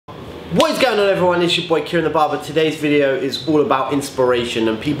What is going on, everyone? It's your boy Kieron the Barber. Today's video is all about inspiration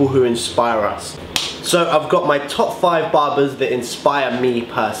and people who inspire us. So I've got my top 5 barbers that inspire me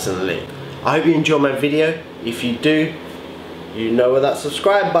personally. I hope you enjoy my video. If you do, you know where that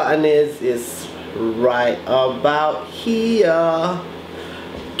subscribe button is. It's right about here.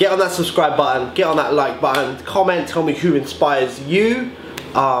 Get on that subscribe button, get on that like button, comment, tell me who inspires you.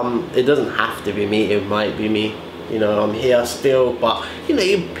 It doesn't have to be me, it might be me. You know, I'm here still, but you know,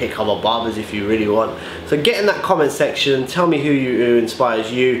 you can pick other barbers if you really want. So get in that comment section, tell me who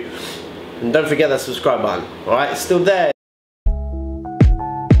inspires you, and don't forget that subscribe button. Alright, it's still there.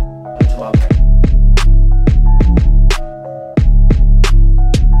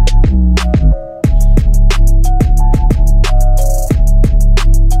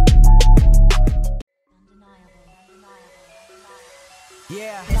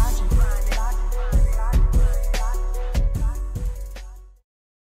 Yeah.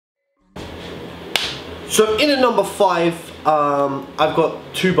 So in at number 5, I've got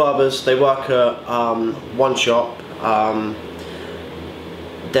 2 barbers. They work at one shop.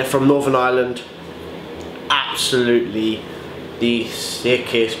 They're from Northern Ireland. Absolutely the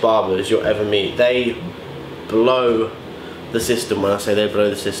sickest barbers you'll ever meet. They blow the system. When I say they blow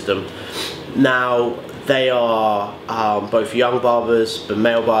the system, now they are both young barbers, but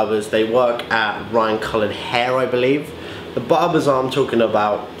male barbers. They work at Cullan Hair, I believe. The barbers I'm talking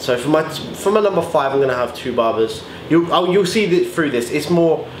about. So for my number 5, I'm gonna have 2 barbers. You'll see through this. It's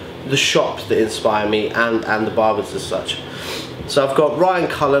more the shops that inspire me and the barbers as such. So I've got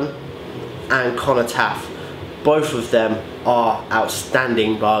Cullan and Conor taaffe. Both of them are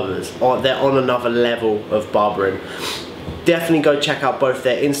outstanding barbers. They're on another level of barbering. Definitely go check out both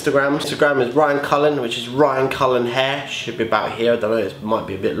their Instagram. Instagram is Cullan, which is Cullan Hair. Should be about here. I don't know. It might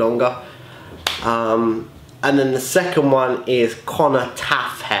be a bit longer. And then the second one is Conor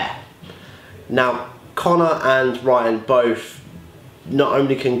taaffe Hair. Now, Conor and Ryan both not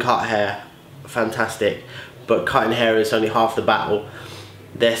only can cut hair, fantastic, but cutting hair is only half the battle.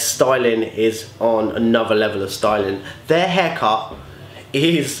 Their styling is on another level of styling. Their haircut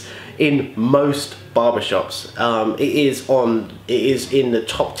is in most barbershops. It is in the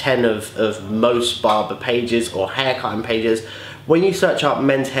top 10 of most barber pages or haircutting pages. When you search up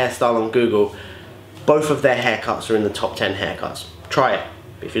men's hairstyle on Google, both of their haircuts are in the top 10 haircuts. Try it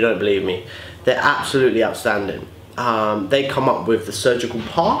if you don't believe me. They're absolutely outstanding. They come up with the surgical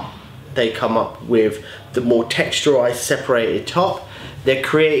part. They come up with the more texturized, separated top. They're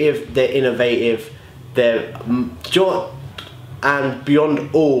creative, they're innovative, and beyond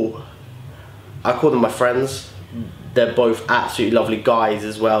all, I call them my friends. They're both absolutely lovely guys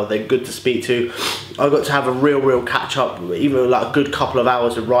as well. They're good to speak to. I got to have a real catch up, even like a good couple of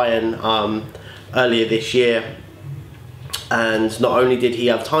hours with Ryan earlier this year, and not only did he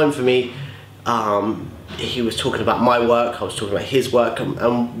have time for me, he was talking about my work, I was talking about his work,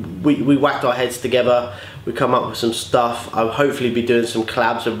 and we whacked our heads together. We come up with some stuff. I'll hopefully be doing some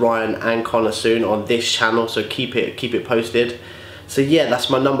collabs with Ryan and Conor soon on this channel, so keep it posted. So yeah, that's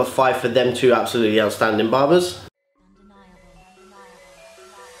my number 5 for them 2 absolutely outstanding barbers.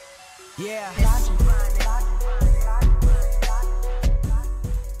 Yeah.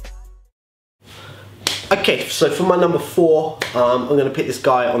 Okay, so for my number 4, I'm going to pick this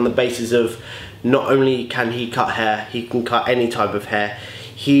guy on the basis of not only can he cut hair, he can cut any type of hair.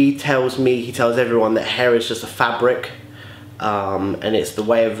 He tells everyone that hair is just a fabric, and it's the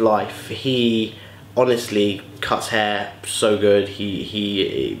way of life. He honestly cuts hair so good.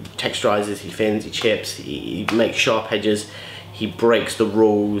 He texturizes, he thins, he chips, he makes sharp edges, he breaks the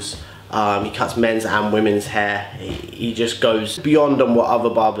rules. He cuts men's and women's hair. He just goes beyond on what other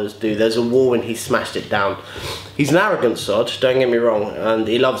barbers do. There's a wall and he smashed it down. He's an arrogant sod, don't get me wrong, and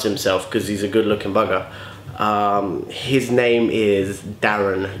he loves himself because he's a good looking bugger. His name is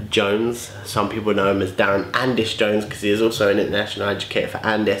Darren Jones. Some people know him as Darren Andis Jones because he is also an international educator for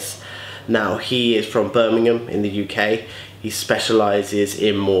Andis. Now, he is from Birmingham in the UK. He specialises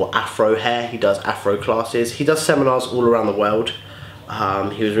in more afro hair. He does afro classes. He does seminars all around the world.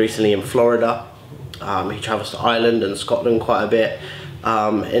 He was recently in Florida. He travels to Ireland and Scotland quite a bit,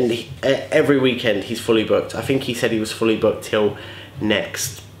 and every weekend he's fully booked. I think he said he was fully booked till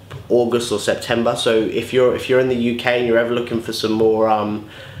next August or September. So if you're in the UK and you're ever looking for some more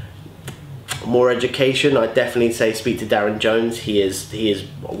education, I definitely say speak to Darren Jones. He is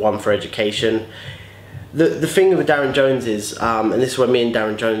one for education. The thing with Darren Jones is, and this is where me and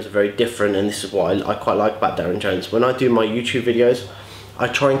Darren Jones are very different, and this is what I quite like about Darren Jones. When I do my YouTube videos, I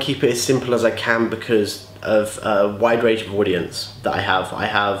try and keep it as simple as I can because of a wide range of audience that I have. I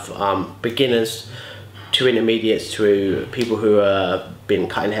have beginners to intermediates to people who are been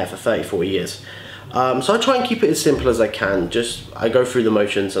cutting hair for 30, 40 years. So I try and keep it as simple as I can. I go through the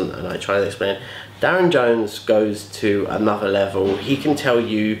motions and I try to explain. Darren Jones goes to another level. He can tell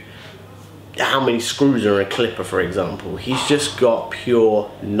you how many screws are in a clipper, for example. He's just got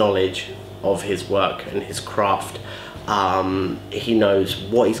pure knowledge of his work and his craft. He knows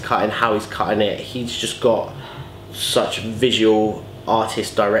what he's cutting, how he's cutting it. He's just got such visual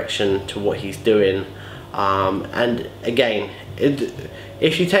artist direction to what he's doing. And again,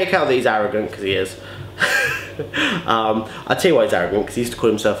 if you take out that he's arrogant, because he is, I'll tell you why he's arrogant, because he used to call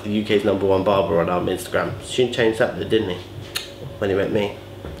himself the UK's #1 barber on Instagram. Shouldn't change that, didn't he? When he met me.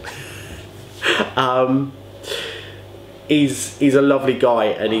 He's a lovely guy,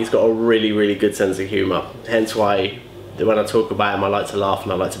 and he's got a really, really good sense of humour. Hence why when I talk about him, I like to laugh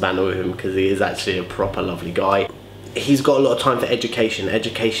and I like to banter with him, because he is actually a proper lovely guy. He's got a lot of time for education.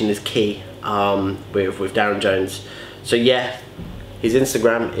 Education is key with Darren Jones. So yeah, his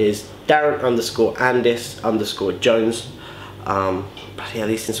Instagram is Darren_Andis_Jones. But yeah,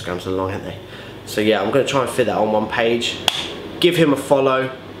 these Instagrams are long, aren't they? So yeah, I'm going to try and fit that on one page. Give him a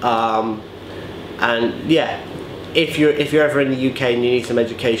follow. And yeah, if you're ever in the UK and you need some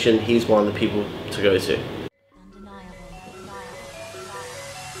education, he's one of the people to go to.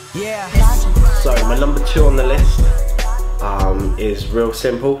 Yeah. So my #2 on the list is real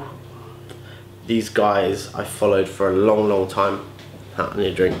simple. These guys I followed for a long, long time. I need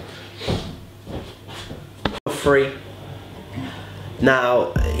a drink. 3.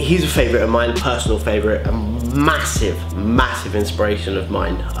 Now, he's a favourite of mine, personal favourite, a massive, massive inspiration of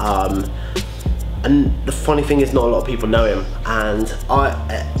mine. And the funny thing is, not a lot of people know him, and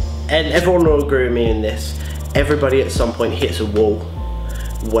everyone will agree with me in this. Everybody at some point hits a wall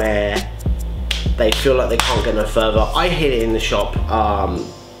where they feel like they can't get no further. I hit it in the shop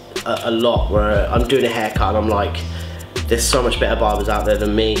a lot, where I'm doing a haircut and I'm like, there's so much better barbers out there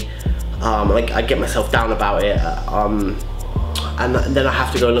than me. I get myself down about it, and then I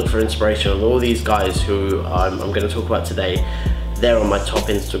have to go look for inspiration. And all these guys who I'm going to talk about today, they're on my top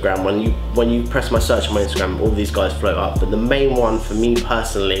Instagram. When you press my search on my Instagram, all these guys float up. But the main one for me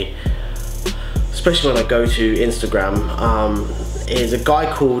personally, especially when I go to Instagram, is a guy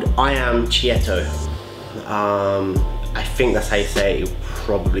called I Am Chieto. I think that's how you say it. He'll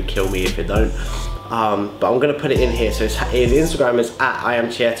probably kill me if it don't. But I'm gonna put it in here. So his Instagram is I Am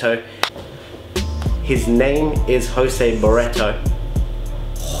Chieto. His name is Jose Barreto.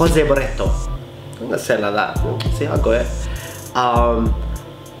 Jose Barreto. I'm gonna say it like that. See, I got it.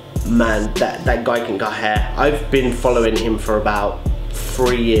 Man, that guy can cut hair. I've been following him for about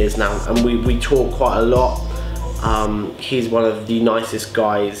 3 years now, and we talk quite a lot. He's one of the nicest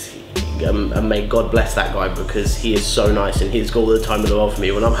guys, and may God bless that guy, because he is so nice and he's got all the time in the world for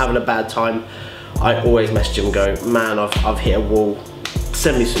me. When I'm having a bad time, I always message him and go, man, I've hit a wall,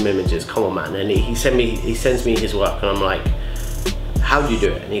 send me some images, come on man. And he sends me his work, and I'm like, how do you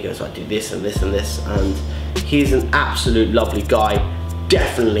do it? And he goes, I do this and this and this. And he's an absolute lovely guy.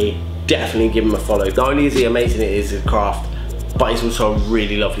 Definitely give him a follow. Not only is he amazing at his craft, but he's also a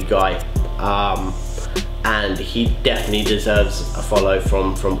really lovely guy. And he definitely deserves a follow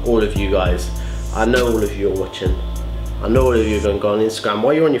from all of you guys. I know all of you are watching. I know all of you are going to go on Instagram.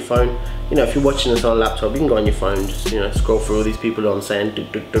 While you're on your phone, you know, if you're watching this on a laptop, you can go on your phone, just, you know, scroll through all these people who I'm saying,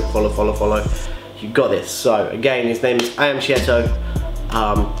 follow, follow, follow. You got this. So again, his name is I Am Chieto.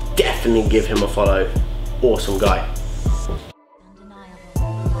 Definitely give him a follow. Awesome guy.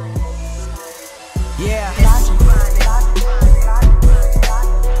 Yeah.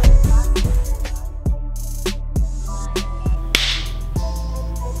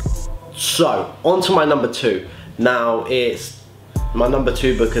 So, on to my #2. Now, it's my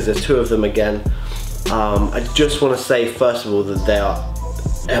 #2 because there's 2 of them again. I just want to say, first of all, that they are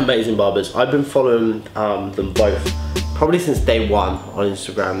amazing barbers. I've been following them both probably since day 1 on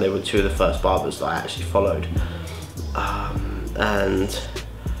Instagram. They were 2 of the first barbers that I actually followed. And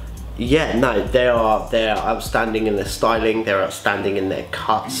yeah, no, they're outstanding in their styling, they're outstanding in their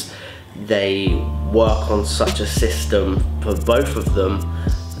cuts. They work on such a system for both of them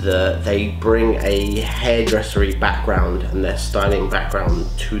that they bring a hairdressery background and their styling background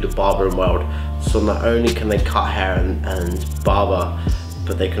to the barbering world. So not only can they cut hair and barber,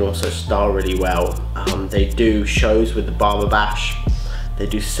 but they can also style really well. They do shows with the Barber Bash. They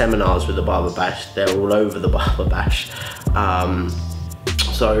do seminars with the Barber Bash. They're all over the Barber Bash.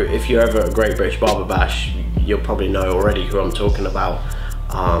 So if you're ever at Great British Barber Bash, you'll probably know already who I'm talking about.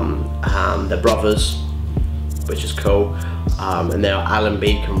 They're brothers, which is cool. And they are Alan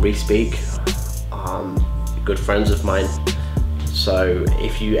Beak and Reece Beak, good friends of mine. So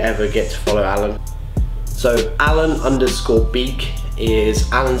if you ever get to follow Alan, so Alan_Beak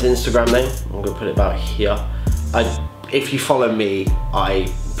is Alan's Instagram name. I'm gonna put it about here. If you follow me,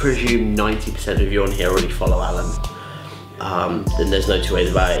 I presume 90% of you on here already follow Alan. Then there's no two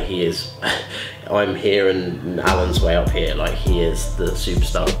ways about it. He is, I'm here and Alan's way up here. Like, he is the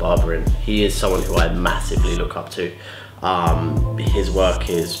superstar of barbering. He is someone who I massively look up to. His work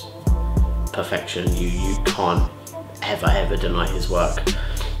is perfection. You can't ever deny his work.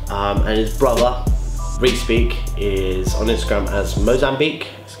 And his brother, Reece Beak, is on Instagram as Mozambique.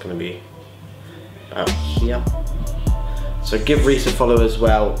 It's gonna be about here. So give Reece a follow as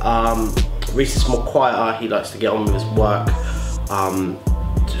well. Reece is more quieter. He likes to get on with his work.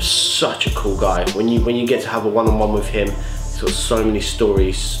 Just such a cool guy. When you get to have a one-on-one with him, he's got so many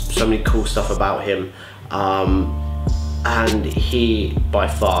stories, so many cool stuff about him. And he, by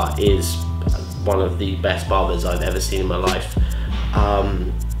far, is one of the best barbers I've ever seen in my life.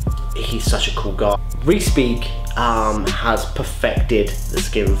 He's such a cool guy. Reece Beak has perfected the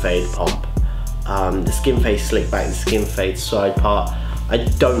skin fade pomp. The skin fade slick back, the skin fade side part. I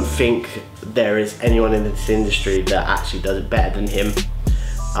don't think there is anyone in this industry that actually does it better than him.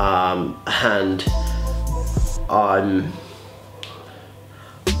 And I'm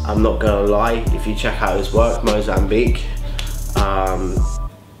not gonna lie, if you check out his work, Mozambique,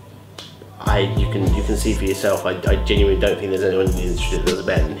 you can see for yourself. I genuinely don't think there's anyone in the industry that does it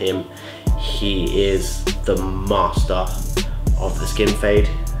better than him. He is the master of the skin fade,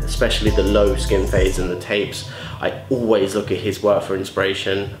 especially the low skin fades and the tapes. I always look at his work for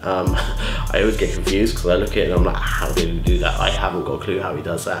inspiration. I always get confused because I look at it and I'm like, how did he do that? I haven't got a clue how he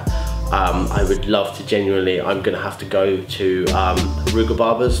does that. I would love to genuinely, I'm gonna have to go to Ruger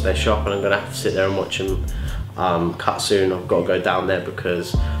Barbers, their shop, and I'm gonna have to sit there and watch him cut soon. I've got to go down there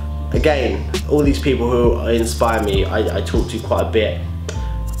because, again, all these people who inspire me, I talk to quite a bit.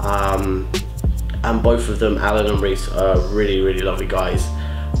 And both of them, Alan and Reece, are really lovely guys.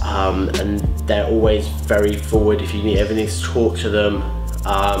 And they're always very forward. If you ever need to talk to them,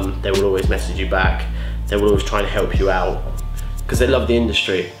 they will always message you back. They will always try and help you out because they love the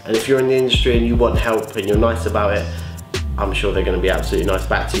industry. And if you're in the industry and you want help and you're nice about it, I'm sure they're going to be absolutely nice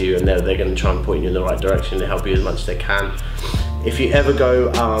back to you, and they're going to try and point you in the right direction to help you as much as they can. If you ever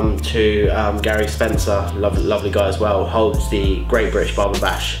go to Gary Spencer, lovely guy as well, holds the Great British Barber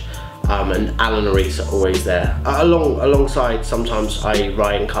Bash. And Alan and Reece are always there. Alongside, sometimes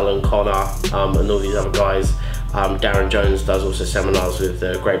Ryan, Cullan, Conor, and all these other guys. Darren Jones does also seminars with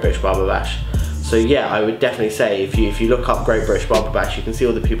the Great British Barber Bash. So yeah, I would definitely say if you look up Great British Barber Bash, you can see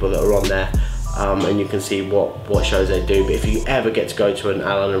all the people that are on there, and you can see what shows they do. But if you ever get to go to an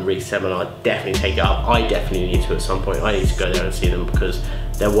Alan and Reece seminar, definitely take it up. I definitely need to at some point. I need to go there and see them because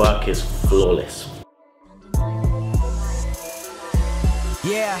their work is flawless.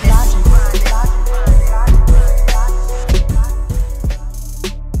 Yeah.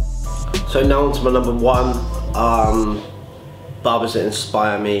 So now on to my number one, barbers that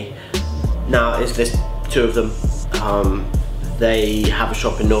inspire me. Now there's two of them. They have a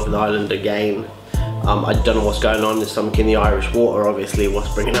shop in Northern Ireland again. I don't know what's going on. There's something in the Irish water, obviously, what's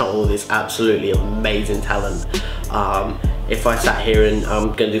bringing out all this absolutely amazing talent. If I sat here, and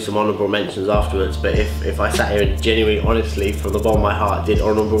I'm going to do some honourable mentions afterwards, but if I sat here and genuinely, honestly, from the bottom of my heart, did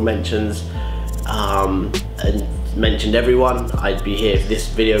honourable mentions and mentioned everyone, I'd be here. This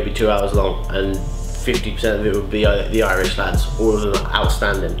video would be 2 hours long, and 50% of it would be the Irish lads. All of them are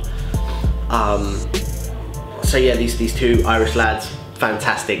outstanding. So yeah, these two Irish lads,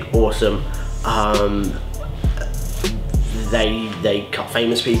 fantastic, awesome. They cut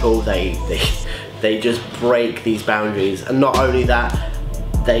famous people. They just break these boundaries, and not only that,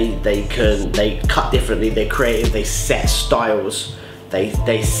 they cut differently. They're creative. They set styles.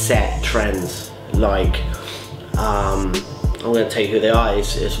 They set trends. Like I'm going to tell you who they are.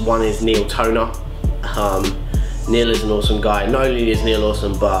 One is Neil Toner. Neil is an awesome guy. Not only is Neil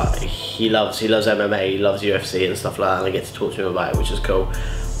awesome, but he loves MMA, he loves UFC and stuff like that, and I get to talk to him about it, which is cool.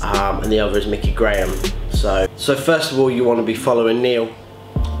 And the other is Micky Graham. So first of all, you want to be following Neil,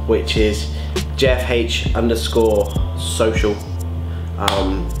 which is JFH_social.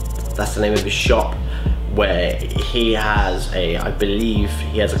 That's the name of his shop, where he has I believe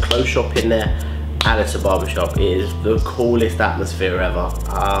he has a clothes shop in there, and it's a barber shop. It is the coolest atmosphere ever.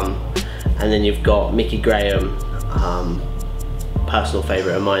 And then you've got Micky Graham, personal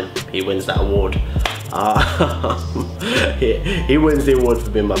favourite of mine. He wins that award. He wins the award for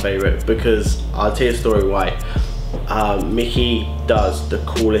being my favourite because I'll tell you a story why. Micky does the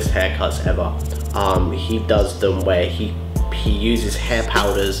coolest haircuts ever. He does them where he uses hair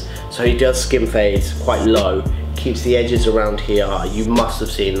powders. So he does skin fades quite low, keeps the edges around here. You must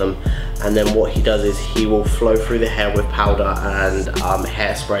have seen them. and then what he does is he will flow through the hair with powder and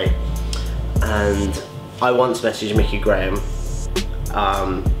hairspray. And I once messaged Micky Graham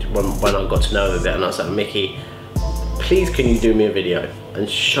when I got to know him a bit, and I was like, Micky, please can you do me a video and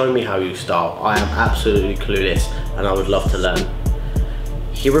show me how you style? I am absolutely clueless and I would love to learn.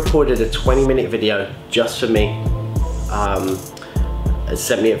 He recorded a 20-minute video just for me, and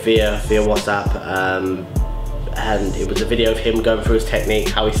sent me it via WhatsApp, and it was a video of him going through his technique,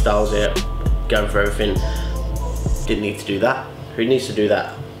 how he styles it, going through everything. Didn't need to do that. Who needs to do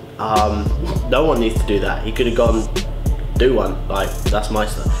that? No one needs to do that. He could have gone, do one, like that's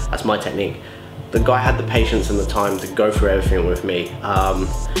my technique. The guy had the patience and the time to go through everything with me,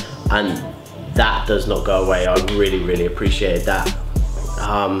 and that does not go away. I really appreciated that.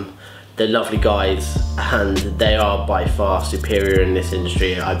 They're lovely guys, and they are by far superior in this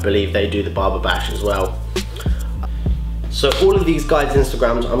industry. I believe they do the barber bash as well. So all of these guys'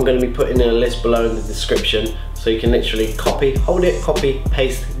 Instagrams I'm going to be putting in a list below in the description, so you can literally hold it, copy,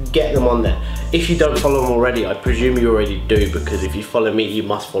 paste, get them on there. If you don't follow them already, I presume you already do, because if you follow me, you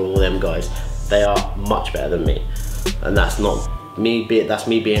must follow all them guys. They are much better than me, and that's not me. That's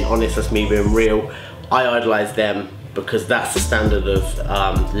me being honest. That's me being real. I idolize them because that's the standard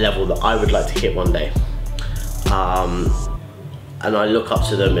of level that I would like to hit one day. And I look up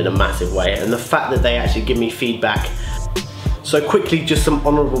to them in a massive way. And the fact that they actually give me feedback. So quickly, just some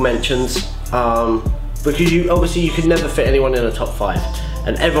honourable mentions, because obviously you can never fit anyone in a top 5.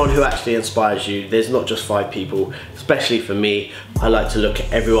 And everyone who actually inspires you, there's not just 5 people, especially for me. I like to look at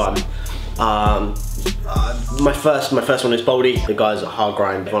everyone. My first one is Baldy, the guys at Hard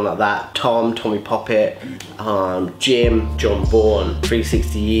Grind, one like that. Tommy Poppet, Jim, John Bourne,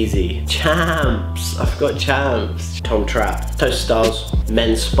 360 Yeezy, Champs, I forgot Champs, Tom Trapp, Toast Styles,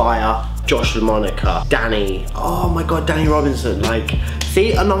 Menspire, Josh LaMonica, Danny, oh my god, Danny Robinson, like,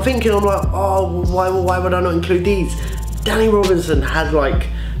 see, and I'm thinking, I'm like, oh, why would I not include these? Danny Robinson had like,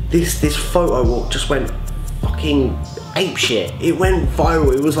 this photo walk just went fucking ape shit. It went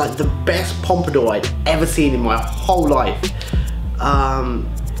viral. It was like the best pompadour I'd ever seen in my whole life.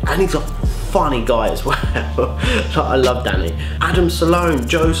 And he's a funny guy as well. I love Danny. Adam Salone,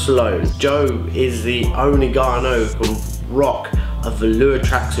 Joe Salone. Joe is the only guy I know who can rock a velour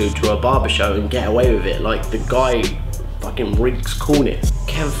tracksuit to a barber show and get away with it. Like, the guy fucking reeks coolness.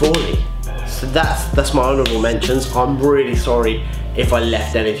 Kev Forley. So that's my honourable mentions. I'm really sorry if I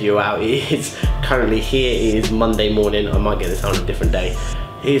left any of you out. It's currently here, it is Monday morning. I might get this on a different day.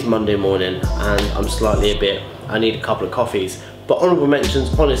 It is Monday morning and I'm slightly I need a couple of coffees. But honourable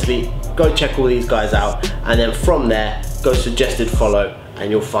mentions, honestly, go check all these guys out, and then from there, go suggested follow,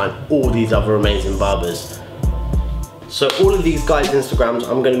 and you'll find all these other amazing barbers. So all of these guys' Instagrams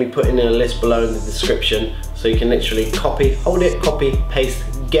I'm going to be putting in a list below in the description, so you can literally hold it, copy, paste,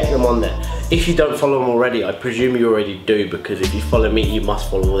 get them on there. If you don't follow them already, I presume you already do, because if you follow me, you must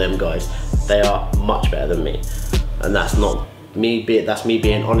follow all them guys. They are much better than me, and that's not me. That's me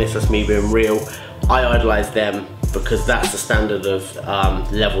being honest. That's me being real. I idolize them because that's the standard of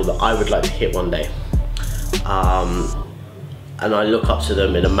level that I would like to hit one day. And I look up to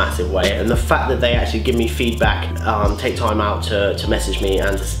them in a massive way. And the fact that they actually give me feedback, take time out to message me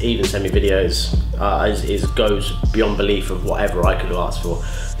and to even send me videos, goes beyond belief of whatever I could have asked for.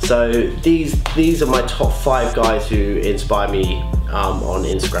 So these are my top 5 guys who inspire me on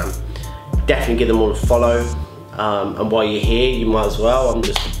Instagram. Definitely give them all a follow. And while you're here, you might as well, I'm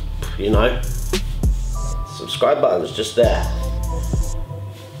just, you know, subscribe button's just there.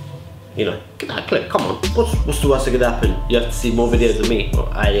 You know, get that click, come on. What's the worst that could happen? You have to see more videos of me.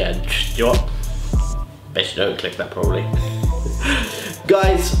 Yeah, you know what? Bet you don't click that probably.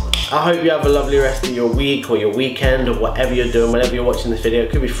 Guys, I hope you have a lovely rest of your week or your weekend or whatever you're doing, whenever you're watching this video.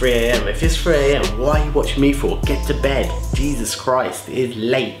 It could be 3 AM. If it's 3 AM, why are you watching me for? Get to bed. Jesus Christ, it is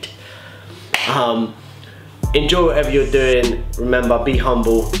late. Enjoy whatever you're doing. Remember, be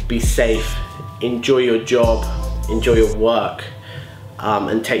humble, be safe, enjoy your job, enjoy your work.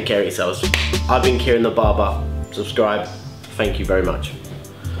 And take care of yourselves. I've been Kieron the Barber. Subscribe. Thank you very much.